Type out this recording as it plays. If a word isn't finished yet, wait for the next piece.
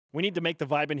We need to make the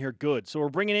vibe in here good. So we're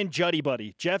bringing in Juddy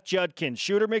Buddy, Jeff Judkins,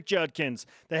 Shooter McJudkins,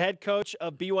 the head coach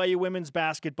of BYU women's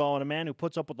basketball, and a man who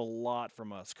puts up with a lot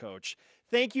from us, Coach.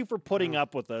 Thank you for putting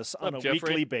up with us on a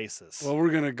weekly basis. Well,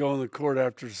 we're going to go in the court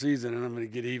after the season, and I'm going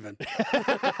to get even.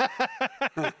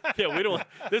 Yeah, we don't.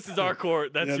 This is our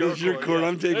court. That's your court. Yeah.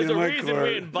 I'm taking There's my a reason court.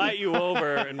 we invite you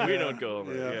over, and we don't go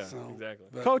over. Yeah, so, exactly.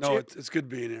 But Coach, no, it's good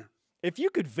being here. If you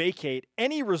could vacate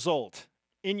any result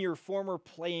in your former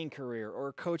playing career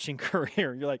or coaching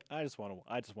career, you're like, I just want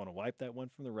to wipe that one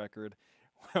from the record.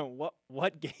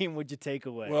 What game would you take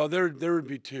away? Well, there would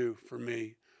be two for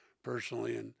me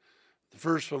personally, and the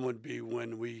first one would be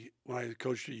when I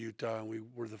coached at Utah and we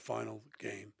were the final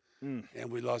game, and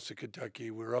we lost to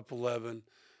Kentucky. We were up 11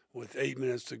 with 8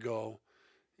 minutes to go,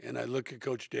 and I look at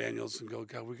Coach Daniels and go,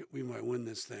 God, we might win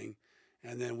this thing,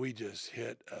 and then we just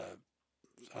hit,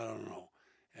 I don't know.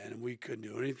 And we couldn't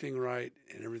do anything right,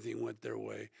 and everything went their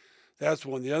way. That's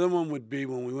one. The other one would be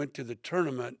when we went to the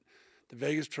tournament, the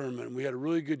Vegas tournament, and we had a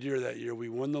really good year that year. We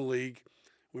won the league.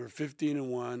 We were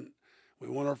 15-1. We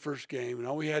won our first game, and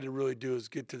all we had to really do is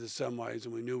get to the semis,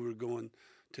 and we knew we were going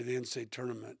to the NCAA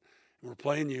tournament. And we're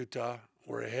playing Utah.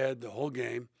 We're ahead the whole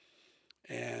game,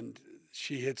 and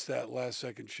she hits that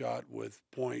last-second shot with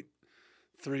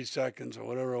 0.3 seconds or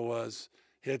whatever it was.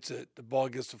 Hits it, the ball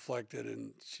gets deflected,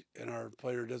 and our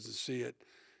player doesn't see it,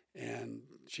 and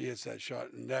she hits that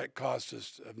shot, and that cost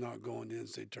us of not going to the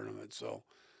NCAA tournament. So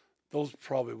those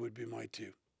probably would be my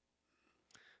two.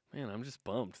 Man, I'm just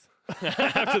bummed.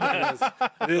 After that,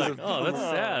 it is like, that's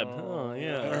sad. Oh,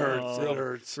 yeah. It hurts. It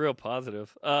hurts. It's real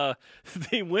positive.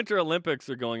 The Winter Olympics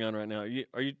are going on right now. Do you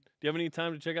have any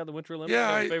time to check out the Winter Olympics?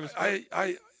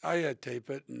 Yeah, I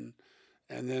tape it, and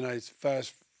then I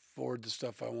fast forward the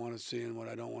stuff I want to see and what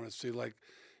I don't want to see. Like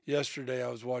yesterday, I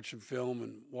was watching film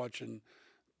and watching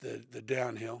the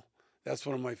downhill. That's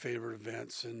one of my favorite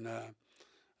events. And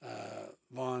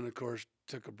Vaughn, of course,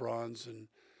 took a bronze. And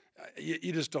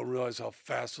you just don't realize how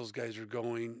fast those guys are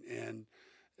going and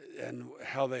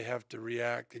how they have to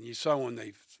react. And you saw when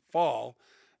they fall,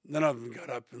 none of them got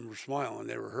up and were smiling.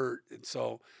 They were hurt. And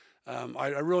so I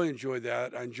really enjoy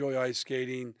that. I enjoy ice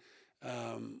skating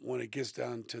when it gets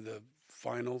down to the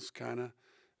finals, kind of,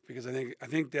 because I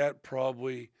think that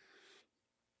probably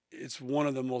it's one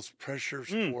of the most pressure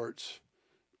sports.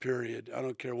 Period. I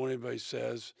don't care what anybody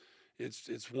says.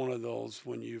 It's one of those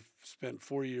when you've spent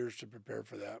 4 years to prepare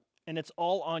for that. And it's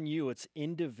all on you. It's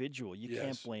individual. You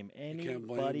can't blame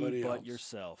anybody but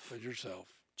yourself. But yourself.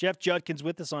 Jeff Judkins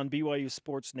with us on BYU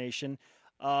Sports Nation.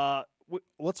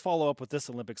 Let's follow up with this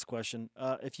Olympics question.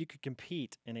 If you could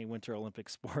compete in a Winter Olympic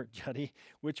sport, Juddy,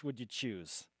 which would you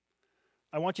choose?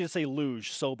 I want you to say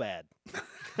luge so bad.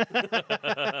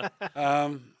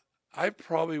 I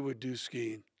probably would do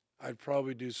skiing. I'd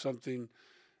probably do something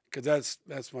because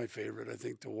that's my favorite, I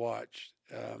think, to watch.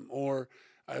 Or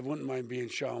I wouldn't mind being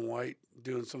Shaun White,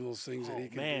 doing some of those things that he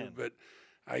can do. But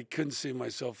I couldn't see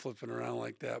myself flipping around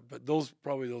like that. But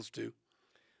probably those two.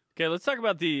 Okay, let's talk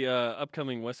about the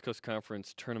upcoming West Coast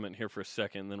Conference tournament here for a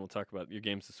second, and then we'll talk about your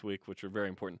games this week, which are very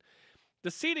important. The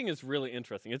seeding is really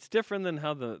interesting. It's different than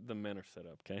how the men are set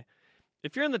up, okay?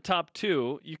 If you're in the top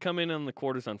 2, you come in on the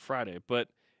quarters on Friday. But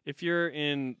if you're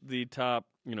in the top,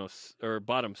 or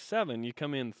bottom 7, you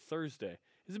come in Thursday.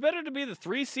 Is it better to be the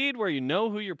 3 seed where you know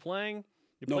who you're playing?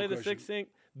 You play the 6 seed,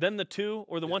 then the 2,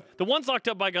 or the 1? The 1's locked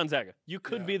up by Gonzaga. You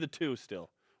could be the 2 still.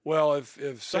 Well, if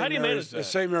so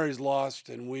St. Mary's lost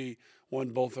and we won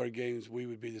both our games, we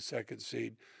would be the 2nd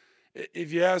seed.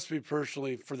 If you ask me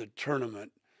personally for the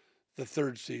tournament, the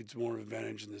 3rd seed's more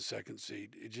advantage than the 2nd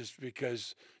seed. It's just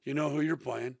because you know who you're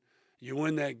playing. You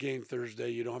win that game Thursday.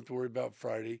 You don't have to worry about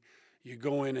Friday. You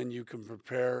go in and you can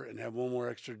prepare and have one more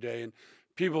extra day. And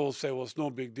people will say, well, it's no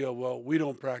big deal. Well, we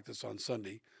don't practice on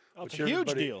Sunday. It's a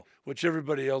huge deal. Which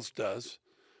everybody else does.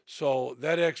 So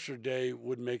that extra day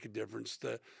would make a difference.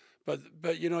 But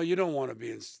you don't want to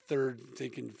be in 3rd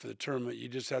thinking for the tournament. You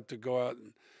just have to go out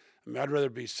and I'd rather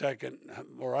be 2nd,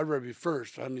 or I'd rather be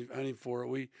 1st. I need for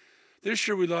it. This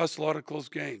year we lost a lot of close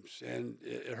games, and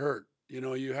it hurt.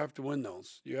 You have to win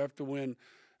those. You have to win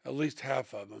at least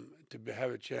half of them to have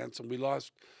a chance, and we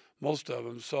lost most of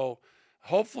them. So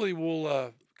hopefully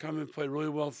we'll come and play really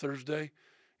well Thursday,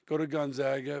 go to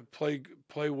Gonzaga, play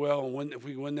well, and win. If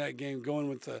we win that game, going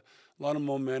with a lot of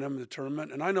momentum in the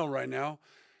tournament. And I know right now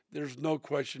there's no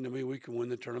question to me we can win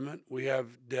the tournament. We have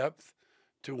depth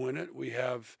to win it. We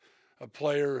have a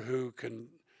player who can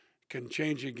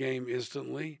change a game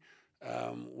instantly.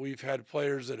 We've had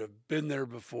players that have been there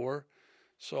before.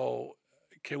 So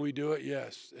can we do it?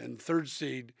 Yes. And 3rd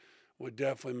seed would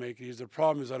definitely make it easy. The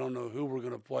problem is I don't know who we're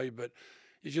going to play, but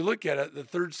if you look at it, the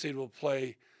 3rd seed will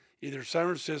play either San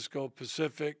Francisco,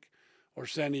 Pacific, or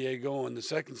San Diego, and the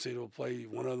second seed will play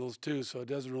one of those two. So it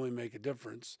doesn't really make a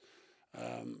difference,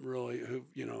 really, who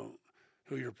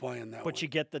you're playing that. But you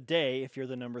get the day if you're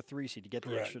the number 3 seed. You get the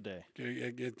Correct. extra day.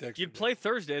 You get the extra You'd play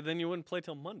Thursday, then you wouldn't play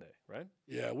till Monday, right?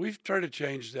 Yeah, we've tried to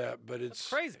change that, but it's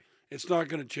crazy. It's not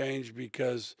going to change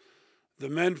because the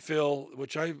men feel,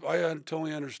 which I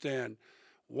totally understand,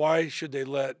 why should they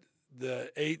let the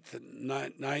 8th and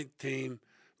 9th team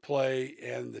play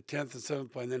and the 10th and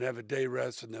 7th play and then have a day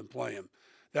rest and then play them?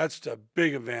 That's the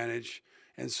big advantage.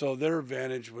 And so their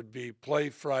advantage would be play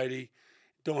Friday,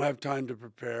 don't have time to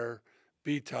prepare,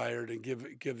 be tired, and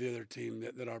give the other team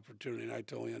that opportunity. And I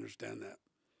totally understand that.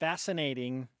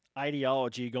 Fascinating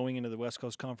ideology going into the West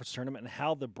Coast Conference Tournament and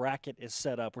how the bracket is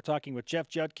set up. We're talking with Jeff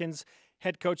Judkins,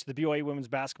 head coach of the BYU women's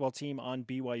basketball team on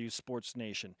BYU Sports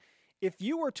Nation. If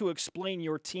you were to explain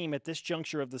your team at this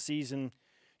juncture of the season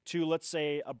to, let's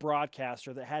say, a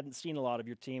broadcaster that hadn't seen a lot of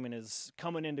your team and is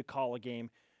coming in to call a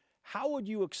game, how would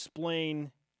you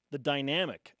explain the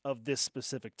dynamic of this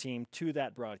specific team to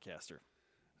that broadcaster?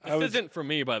 This isn't for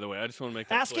me, by the way. I just want to make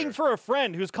that Asking clear. for a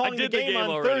friend who's calling the game on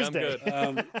already.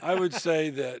 Thursday. I would say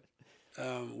that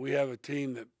we have a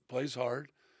team that plays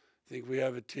hard. I think we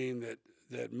have a team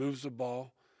that moves the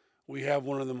ball. We have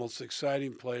one of the most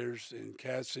exciting players in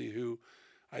Cassie, who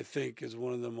I think is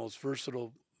one of the most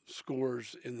versatile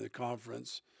scorers in the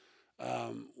conference.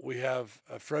 We have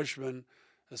a freshman,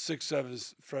 a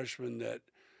 6'7" freshman that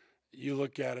you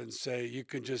look at and say you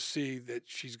can just see that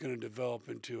she's going to develop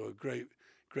into a great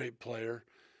player.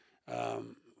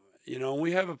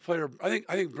 We have a player. I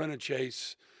think Brenna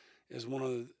Chase is one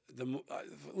of the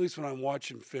at least when I'm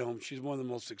watching film, she's one of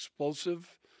the most explosive.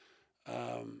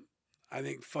 I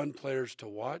think fun players to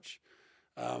watch.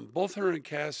 Both her and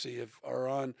Cassie are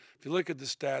on. If you look at the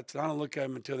stats, and I don't look at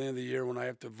them until the end of the year when I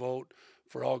have to vote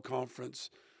for all conference.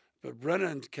 But Brenna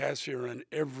and Cassie are in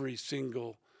every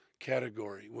single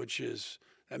category,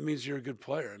 that means you're a good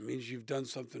player. It means you've done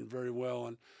something very well.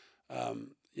 And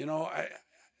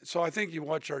so I think you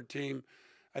watch our team.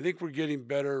 I think we're getting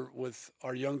better with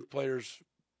our young players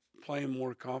playing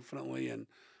more confidently and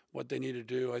what they need to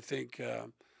do. I think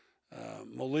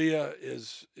Malia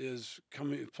is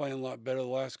playing a lot better the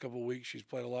last couple of weeks. She's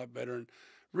played a lot better, and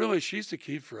really she's the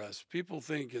key for us. People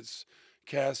think it's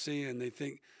Cassie, and they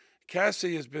think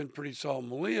Cassie has been pretty solid.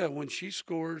 Malia, when she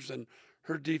scores and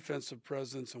her defensive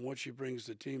presence and what she brings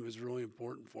to the team is really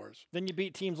important for us. Then you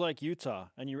beat teams like Utah,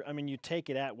 and you take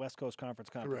it at West Coast Conference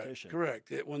competition.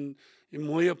 Correct. When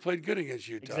Malia played good against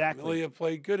Utah. Exactly. Malia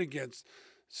played good against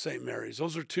St. Mary's.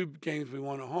 Those are 2 games we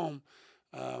won at home.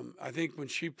 I think when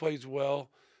she plays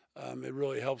well, it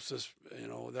really helps us,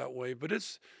 that way. But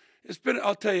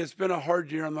I'll tell you, it's been a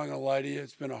hard year. I'm not going to lie to you.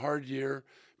 It's been a hard year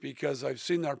because I've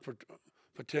seen our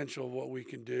potential of what we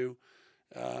can do.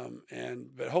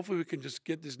 But hopefully we can just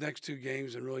get these next 2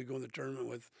 games and really go in the tournament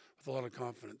with a lot of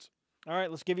confidence. All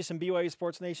right, let's give you some BYU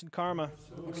Sports Nation karma.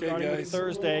 Okay, starting guys. with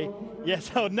Thursday.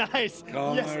 Yes, oh, nice.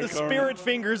 Karma, yes, the karma. spirit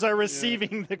fingers are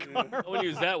receiving the karma. I wouldn't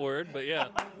use that word, but yeah.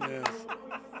 Yes.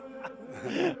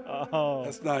 Oh.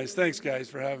 That's nice. Thanks, guys,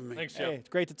 for having me. Thanks, Jeff. Hey, it's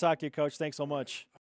great to talk to you, Coach. Thanks so much.